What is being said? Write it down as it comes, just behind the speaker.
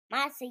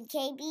My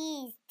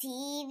CKB's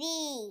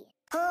TV.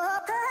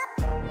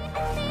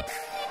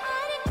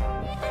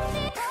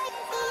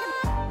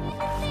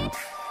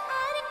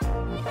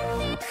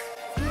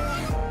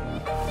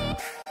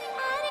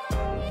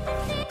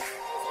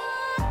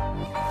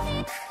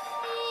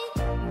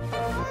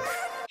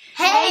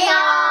 Hey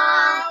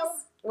y'all!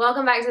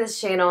 Welcome back to this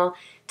channel.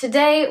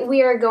 Today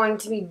we are going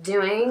to be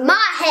doing My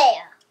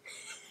hair.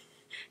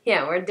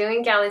 Yeah, we're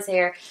doing Callie's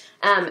hair.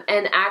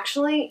 And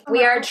actually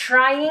we are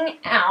trying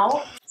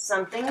out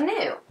something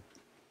new.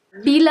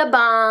 Beela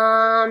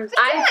Balm.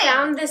 I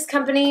found this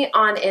company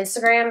on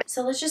Instagram,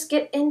 so let's just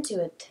get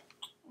into it.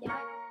 Yeah.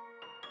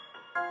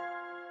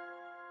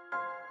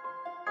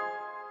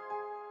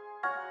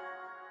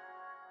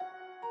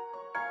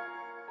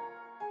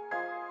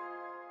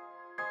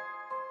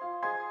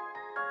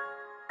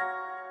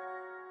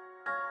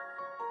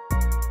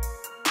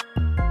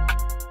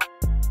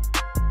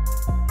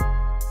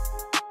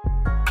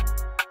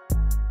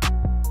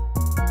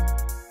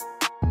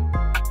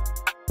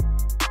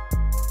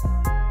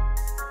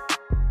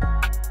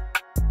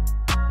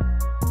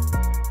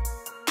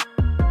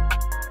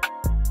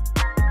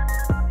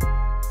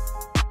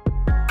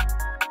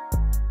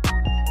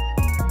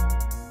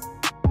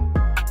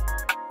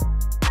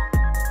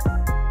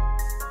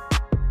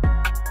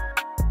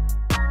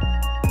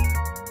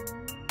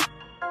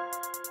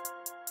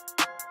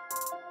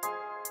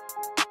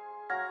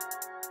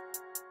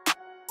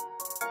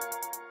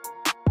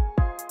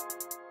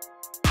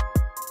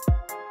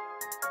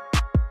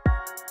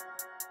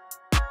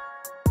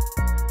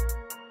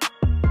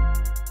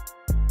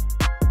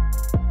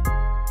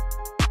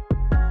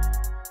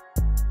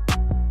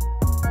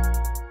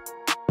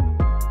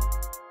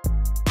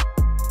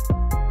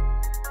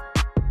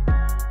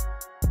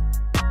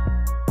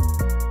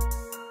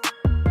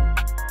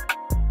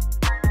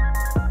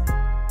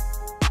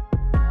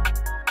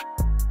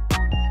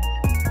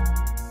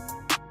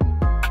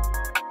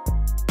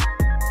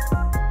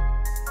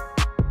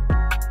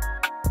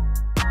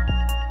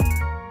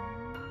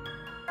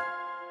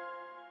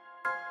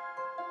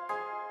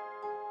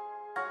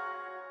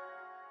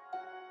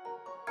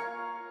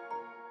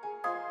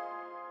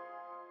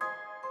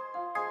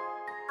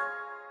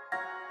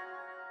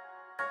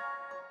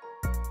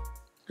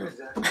 Hey,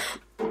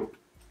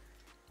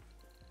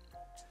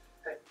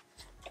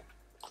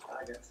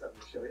 I got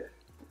something to show you.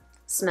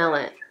 Smell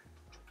it.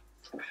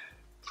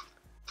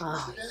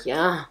 Oh,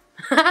 yeah.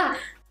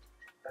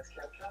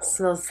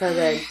 Smells so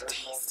good.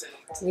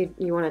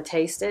 You want to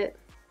taste it?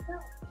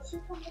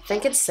 I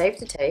think it's safe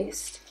to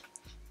taste.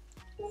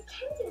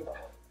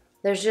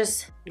 There's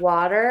just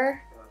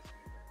water,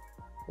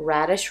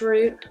 radish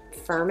root,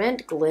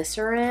 ferment,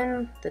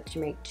 glycerin that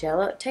you make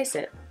jello. Taste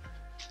it.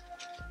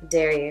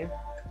 Dare you.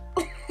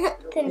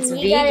 It's you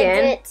vegan.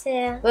 Gotta do it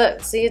too.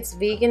 Look, see, it's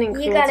vegan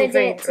and You gotta cruelty do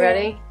free. it too.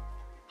 Ready?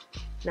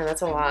 No,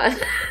 that's a lot.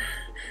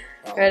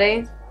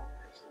 Ready?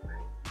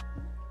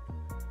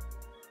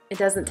 It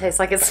doesn't taste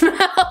like it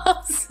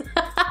smells.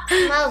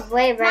 It smells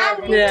way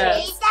better.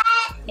 Yeah.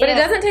 But it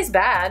doesn't taste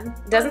bad.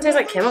 It doesn't taste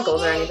like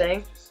chemicals or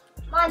anything.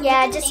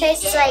 Yeah, it just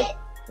tastes like.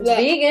 It's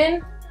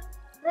vegan.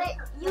 But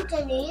you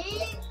can eat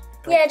it.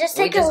 Yeah, just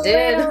We take just a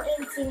did. little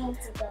into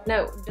it.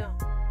 No, don't.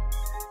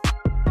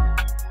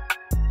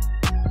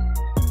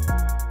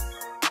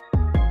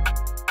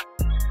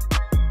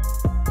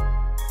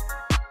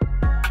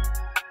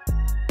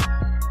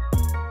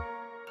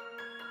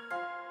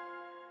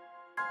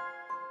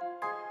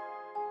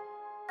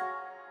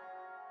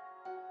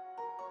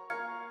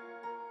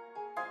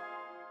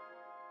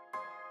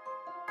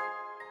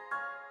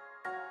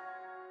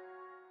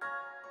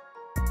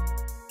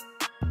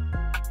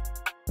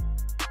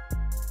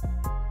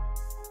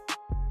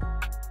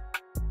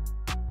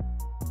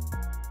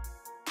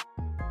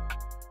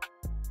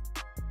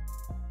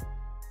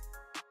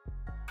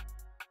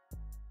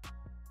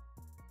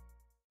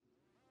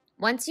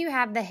 Once you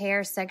have the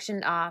hair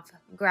sectioned off,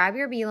 grab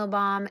your Beela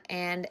Balm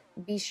and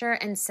be sure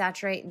and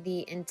saturate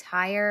the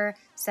entire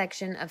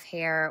section of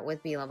hair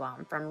with Beela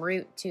Balm from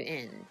root to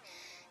end.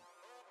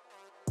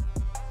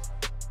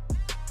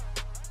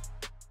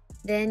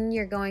 Then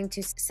you're going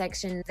to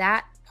section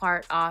that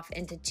part off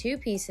into two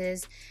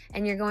pieces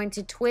and you're going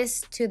to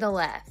twist to the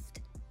left.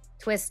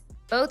 Twist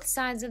both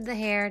sides of the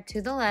hair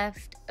to the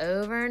left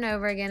over and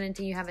over again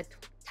until you have a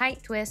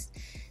tight twist.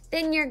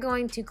 Then you're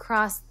going to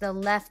cross the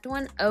left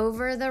one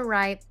over the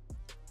right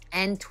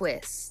and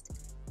twist.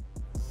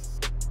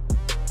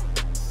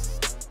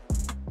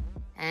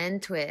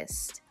 And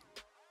twist.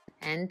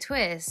 And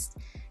twist.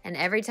 And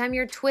every time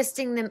you're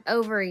twisting them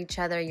over each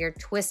other, you're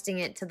twisting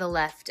it to the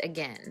left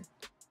again.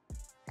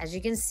 As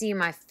you can see,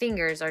 my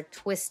fingers are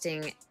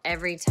twisting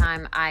every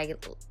time I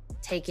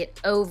take it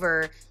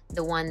over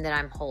the one that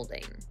I'm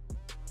holding.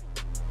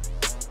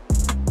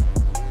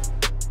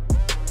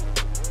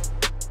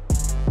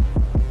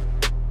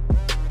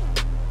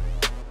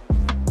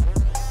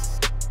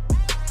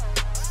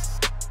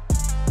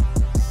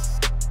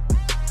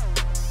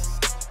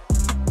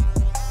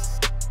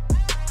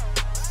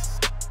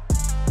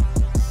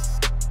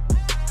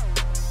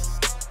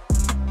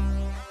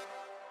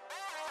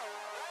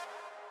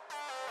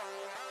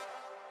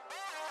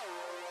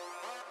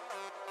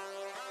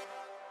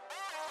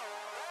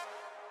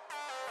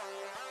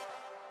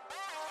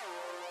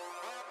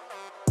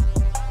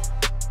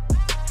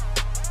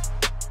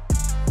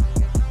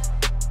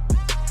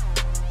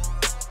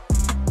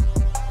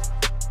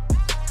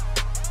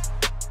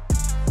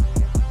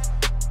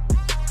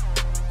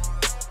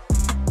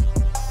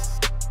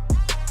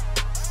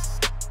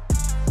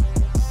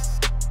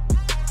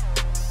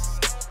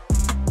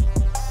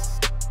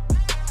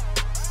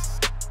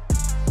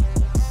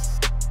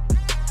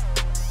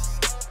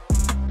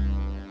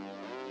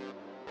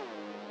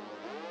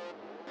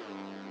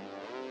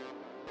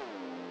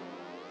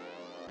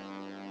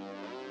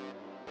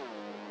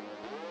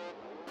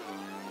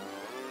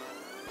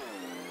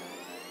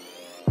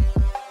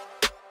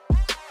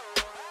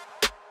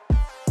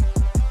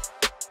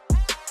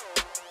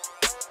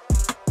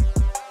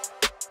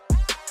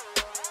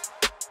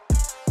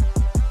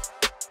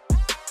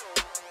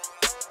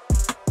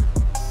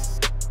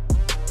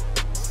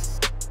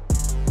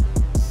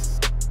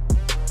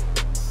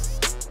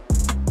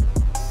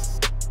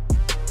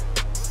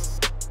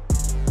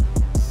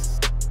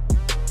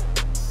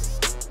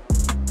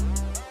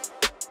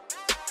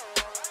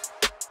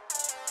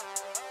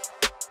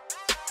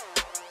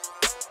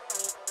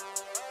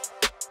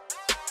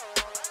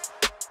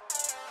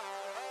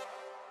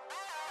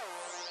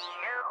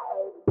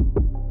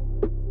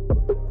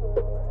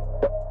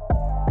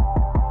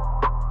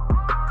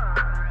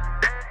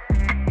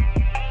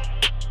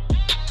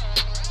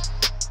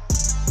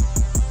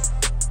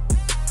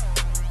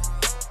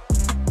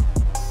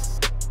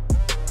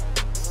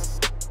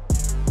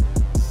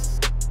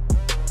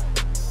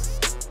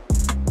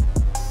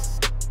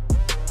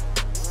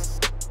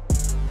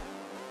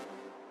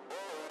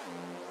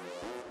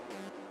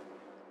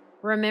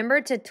 Remember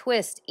to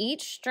twist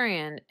each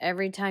strand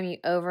every time you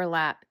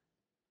overlap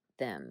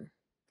them.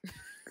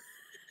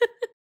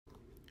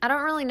 I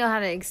don't really know how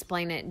to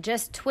explain it.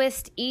 Just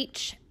twist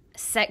each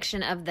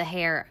section of the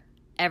hair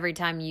every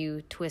time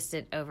you twist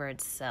it over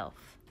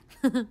itself.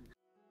 Girl,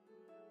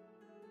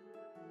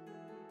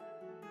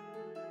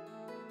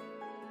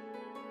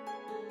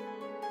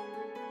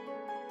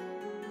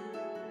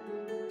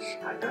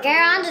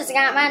 I just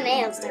got my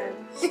nails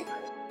done.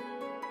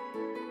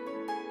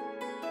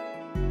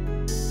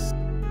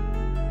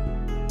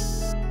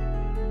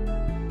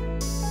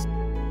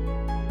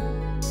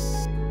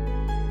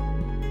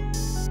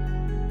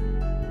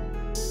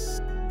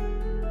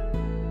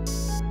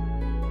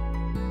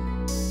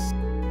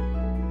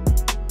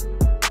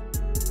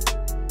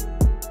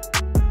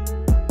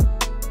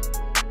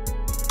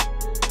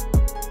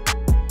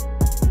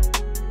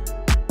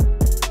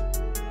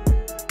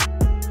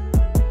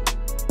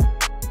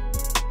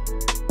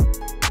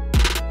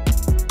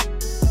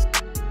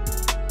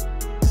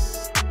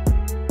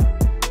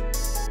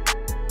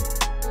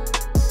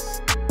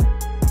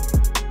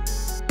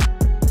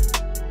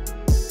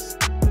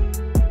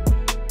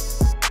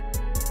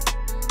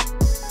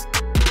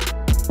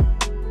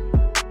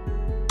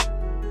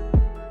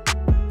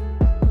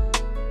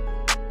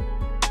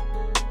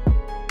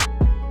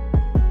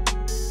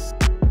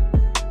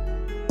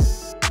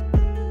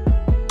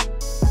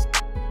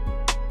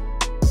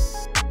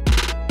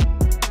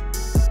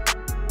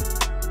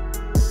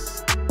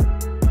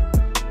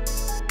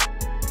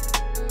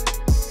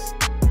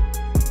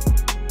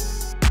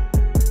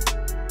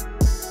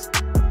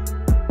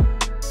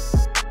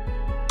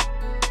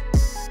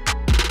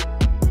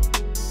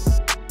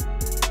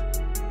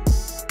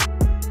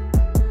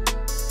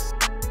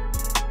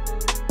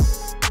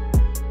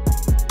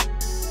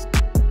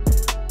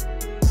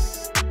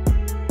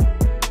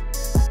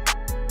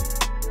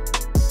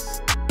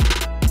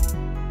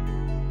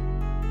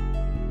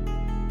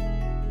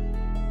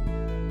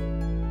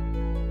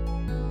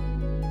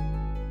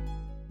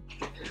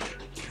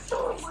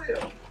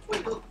 We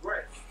look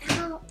great.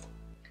 How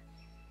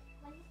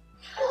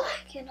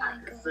can I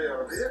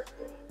go?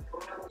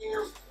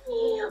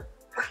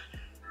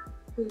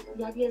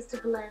 The idea is to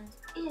blend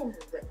in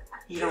with the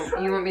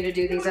pattern. You want me to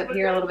do these up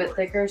here a little bit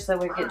thicker so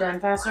we get done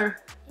faster?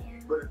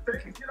 But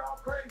if things get all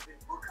crazy,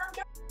 we'll come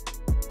down.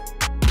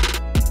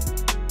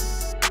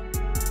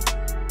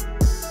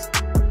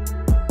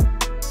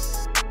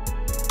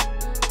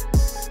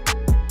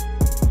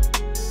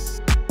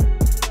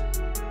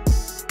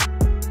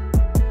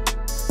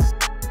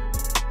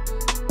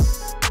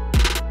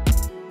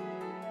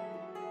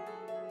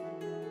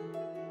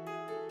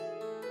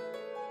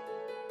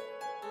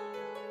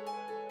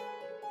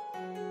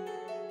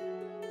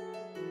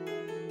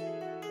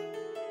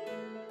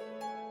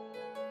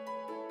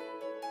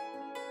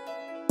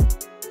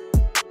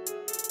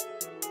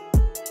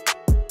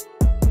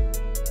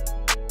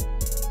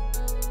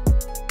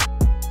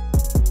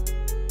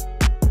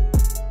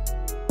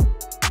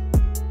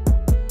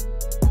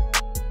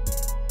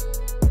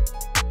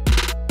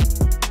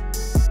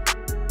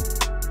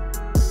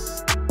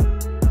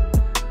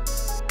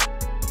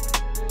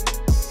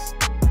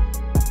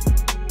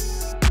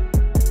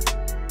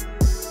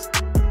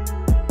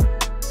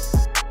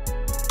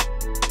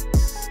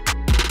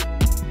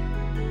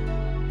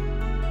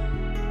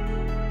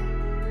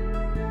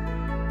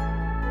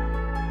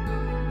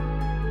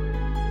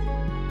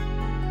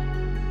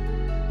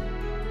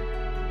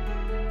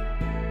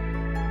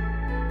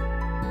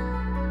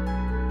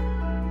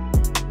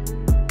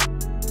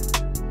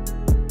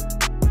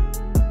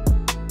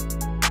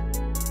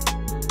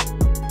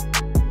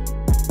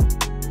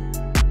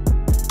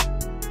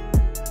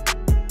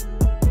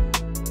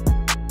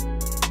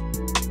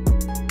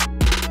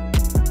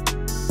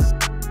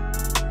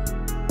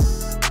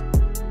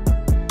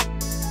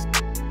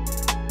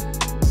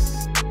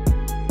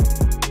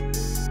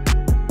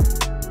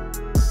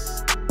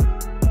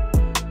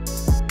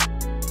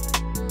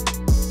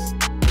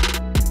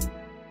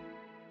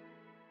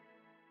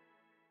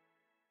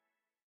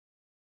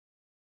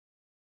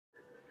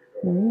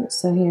 Alright,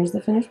 so here's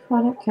the finished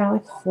product.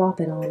 Callie, flop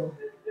it on.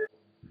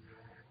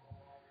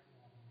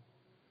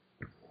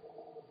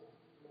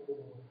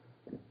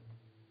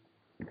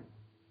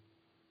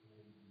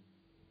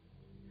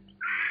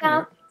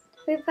 Now,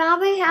 we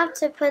probably have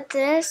to put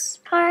this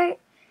part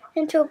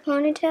into a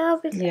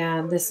ponytail. Because,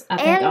 Yeah, this. I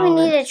think and all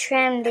we need the- to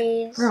trim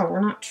these. Girl, we're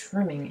not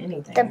trimming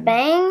anything. The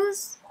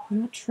bangs, We're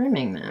not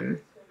trimming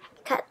them.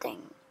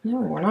 cutting. No,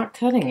 we're not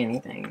cutting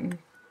anything.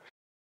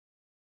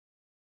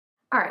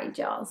 Alright,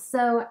 y'all.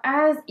 So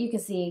as you can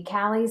see,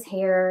 Callie's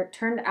hair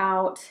turned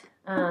out,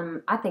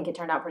 I think it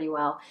turned out pretty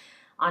well,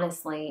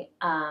 honestly.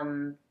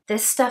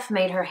 This stuff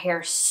made her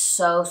hair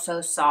so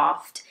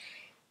soft.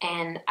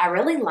 And I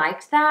really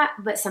liked that.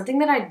 But something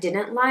that I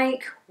didn't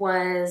like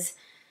was,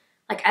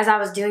 like, as I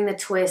was doing the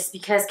twist,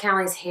 because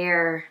Callie's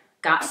hair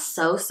got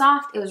so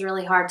soft, it was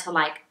really hard to,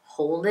 like,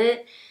 hold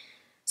it.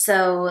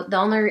 So the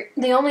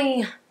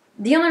only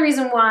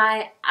reason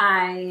why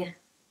I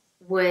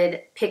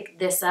would pick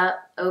this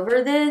up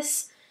over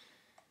this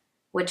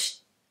which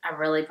I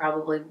really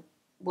probably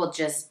will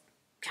just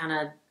kind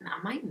of,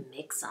 I might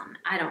mix them.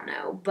 I don't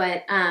know.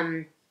 But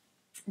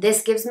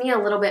this gives me a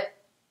little bit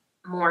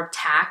more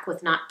tack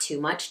with not too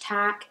much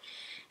tack.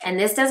 And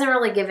this doesn't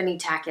really give any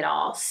tack at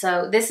all.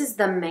 So this is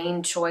the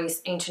Main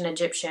Choice Ancient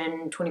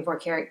Egyptian 24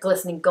 karat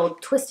glistening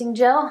gold twisting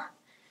gel.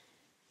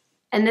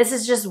 And this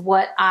is just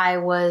what I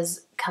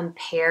was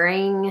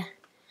comparing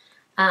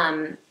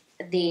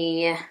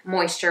the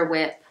Moisture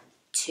Whip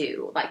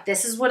to. Like,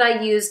 this is what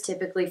I use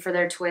typically for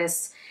their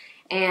twists.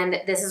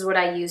 And this is what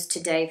I used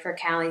today for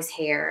Callie's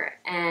hair.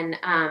 And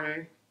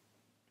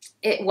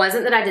it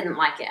wasn't that I didn't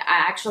like it.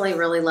 I actually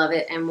really love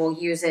it and will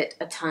use it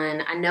a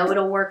ton. I know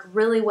it'll work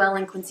really well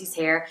in Quincy's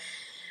hair,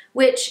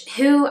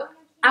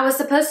 I was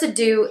supposed to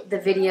do the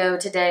video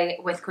today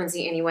with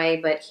Quincy anyway,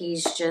 but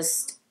he's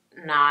just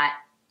not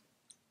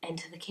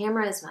into the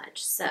camera as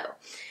much. So,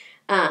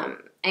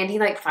 and he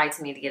like fights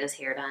me to get his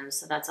hair done,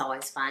 so that's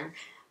always fun.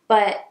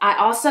 But I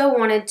also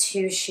wanted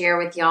to share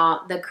with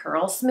y'all the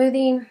curl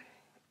smoothie.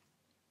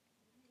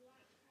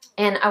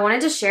 And I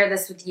wanted to share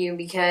this with you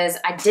because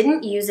I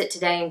didn't use it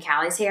today in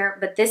Callie's hair,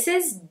 but this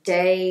is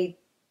day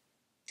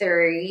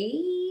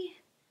 3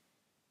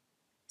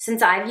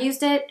 since I've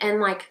used it, and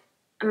like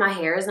my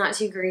hair is not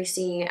too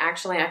greasy.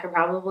 Actually, I could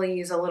probably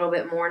use a little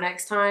bit more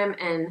next time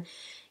and,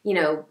 you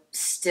know,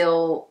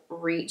 still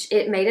reach.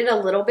 It made it a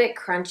little bit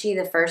crunchy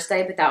the first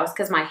day, but that was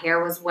because my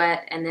hair was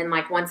wet. And then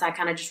like once I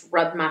kind of just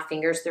rubbed my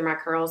fingers through my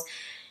curls,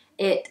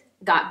 it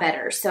got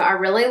better. So I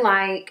really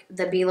like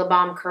the Beela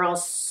Balm Curl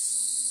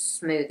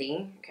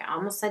Smoothie. Okay, I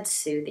almost said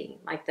soothie,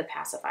 like the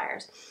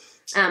pacifiers.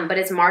 But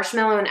it's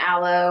marshmallow and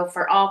aloe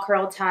for all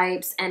curl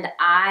types. And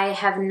I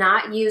have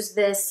not used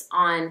this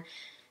on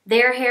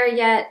their hair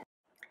yet.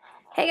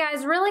 Hey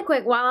guys, really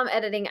quick while I'm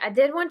editing, I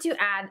did want to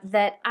add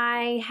that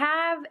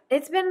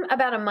it's been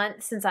about a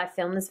month since I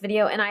filmed this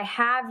video, and I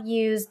have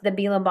used the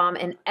Beela Balm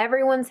in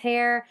everyone's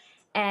hair,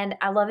 and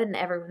I love it in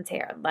everyone's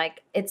hair.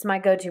 Like, it's my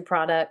go-to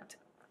product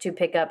to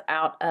pick up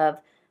out of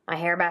my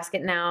hair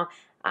basket now.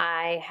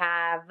 I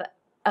have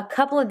a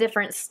couple of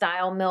different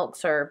style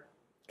milks or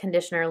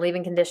conditioner,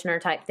 leave-in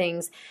conditioner type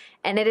things,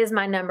 and it is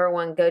my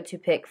 #1 go-to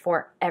pick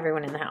for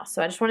everyone in the house.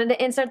 So I just wanted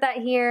to insert that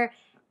here.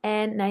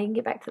 And now you can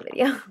get back to the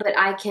video. But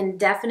I can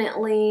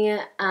definitely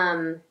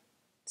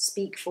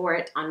speak for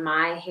it on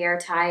my hair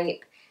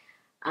type.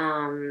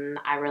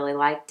 I really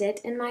liked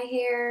it in my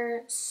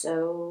hair.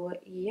 So,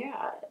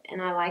 yeah. And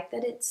I like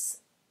that it's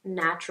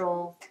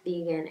natural,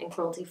 vegan, and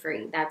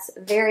cruelty-free. That's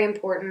very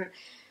important.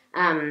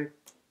 And,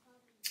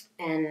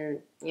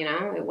 you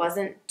know, it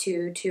wasn't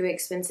too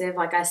expensive.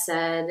 Like I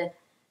said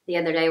the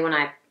other day when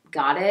I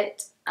got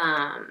it,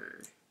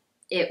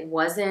 it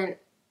wasn't,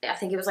 I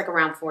think it was like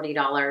around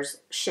 $40,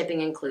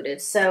 shipping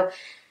included. So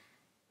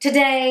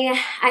today,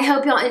 I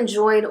hope y'all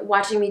enjoyed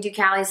watching me do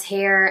Callie's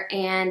hair.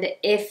 And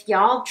if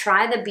y'all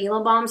try the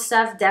Beela Balm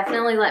stuff,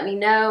 definitely let me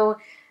know.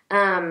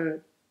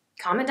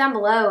 Comment down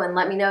below and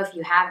let me know if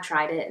you have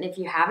tried it. And if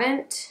you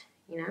haven't,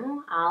 you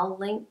know, I'll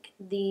link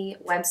the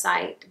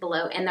website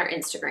below and their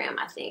Instagram,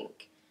 I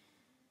think.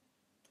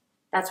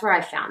 That's where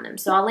I found them.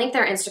 So I'll link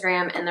their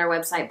Instagram and their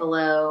website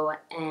below.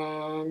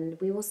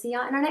 And we will see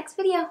y'all in our next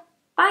video.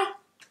 Bye.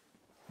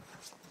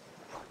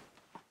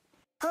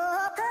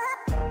 Oh,